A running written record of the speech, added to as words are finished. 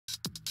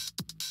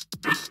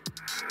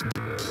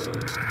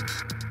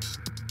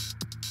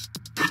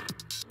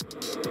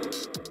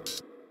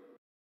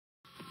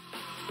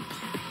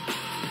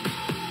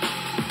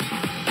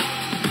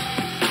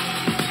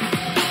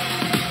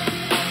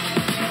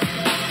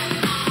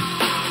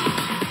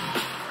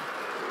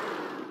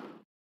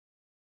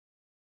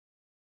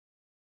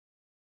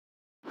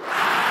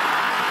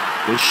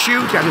The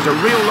shootout is a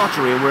real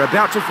lottery, and we're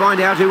about to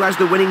find out who has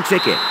the winning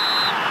ticket.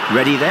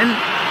 Ready then?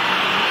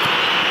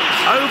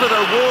 Over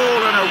the wall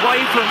and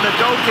away from the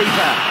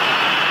goalkeeper.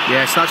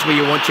 Yes, that's where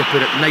you want to put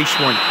it. Nice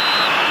one.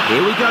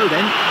 Here we go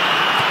then.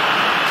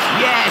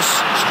 Yes!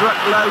 Struck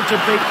low to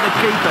beat the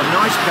keeper.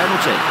 Nice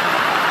penalty.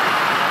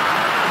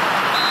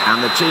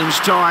 And the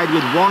team's tied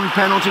with one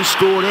penalty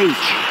scored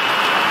each.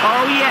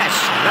 Oh yes,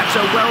 that's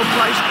a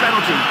well-placed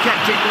penalty.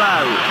 Kept it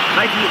low,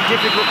 making it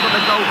difficult for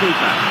the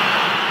goalkeeper.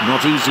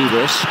 Not easy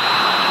this.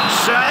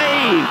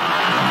 Save!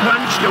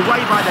 Punched away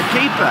by the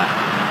keeper.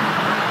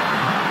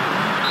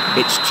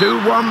 It's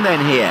 2-1 then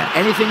here.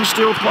 Anything's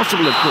still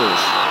possible, of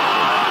course.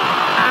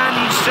 And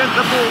he sent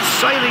the ball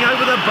sailing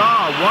over the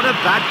bar. What a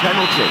bad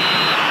penalty.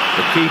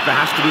 The keeper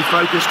has to be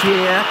focused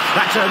here.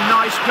 That's a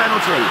nice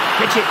penalty.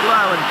 Hit it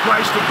low and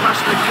placed it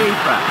past the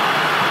keeper.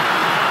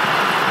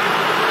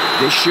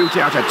 This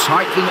shootout a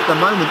tight thing at the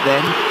moment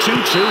then.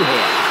 2-2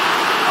 here.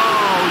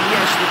 Oh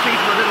yes, the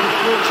keeper a little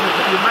fortunate,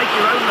 but you make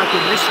your own luck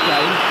in this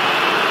game.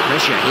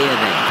 Pressure here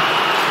then.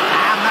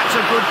 And that's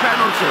a good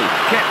penalty.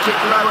 Kept it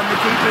low and the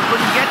keeper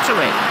couldn't get to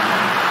it.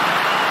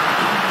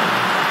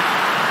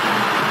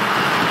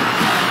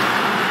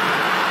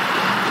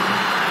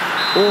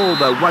 All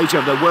the weight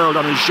of the world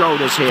on his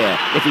shoulders here.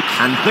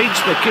 And beats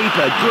the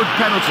keeper. Good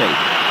penalty.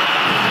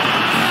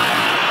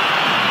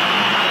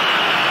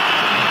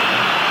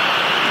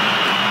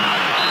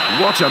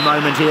 What a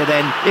moment here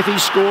then. If he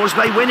scores,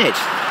 they win it.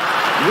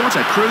 What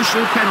a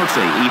crucial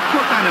penalty. He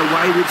put that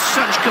away with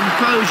such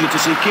composure to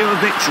secure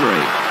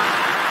victory.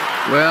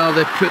 Well,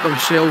 they put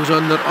themselves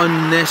under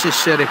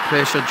unnecessary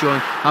pressure, John,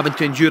 having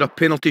to endure a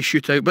penalty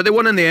shootout. But they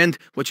won in the end,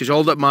 which is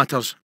all that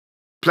matters.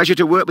 Pleasure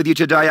to work with you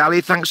today,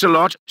 Ali. Thanks a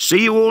lot.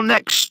 See you all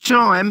next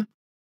time.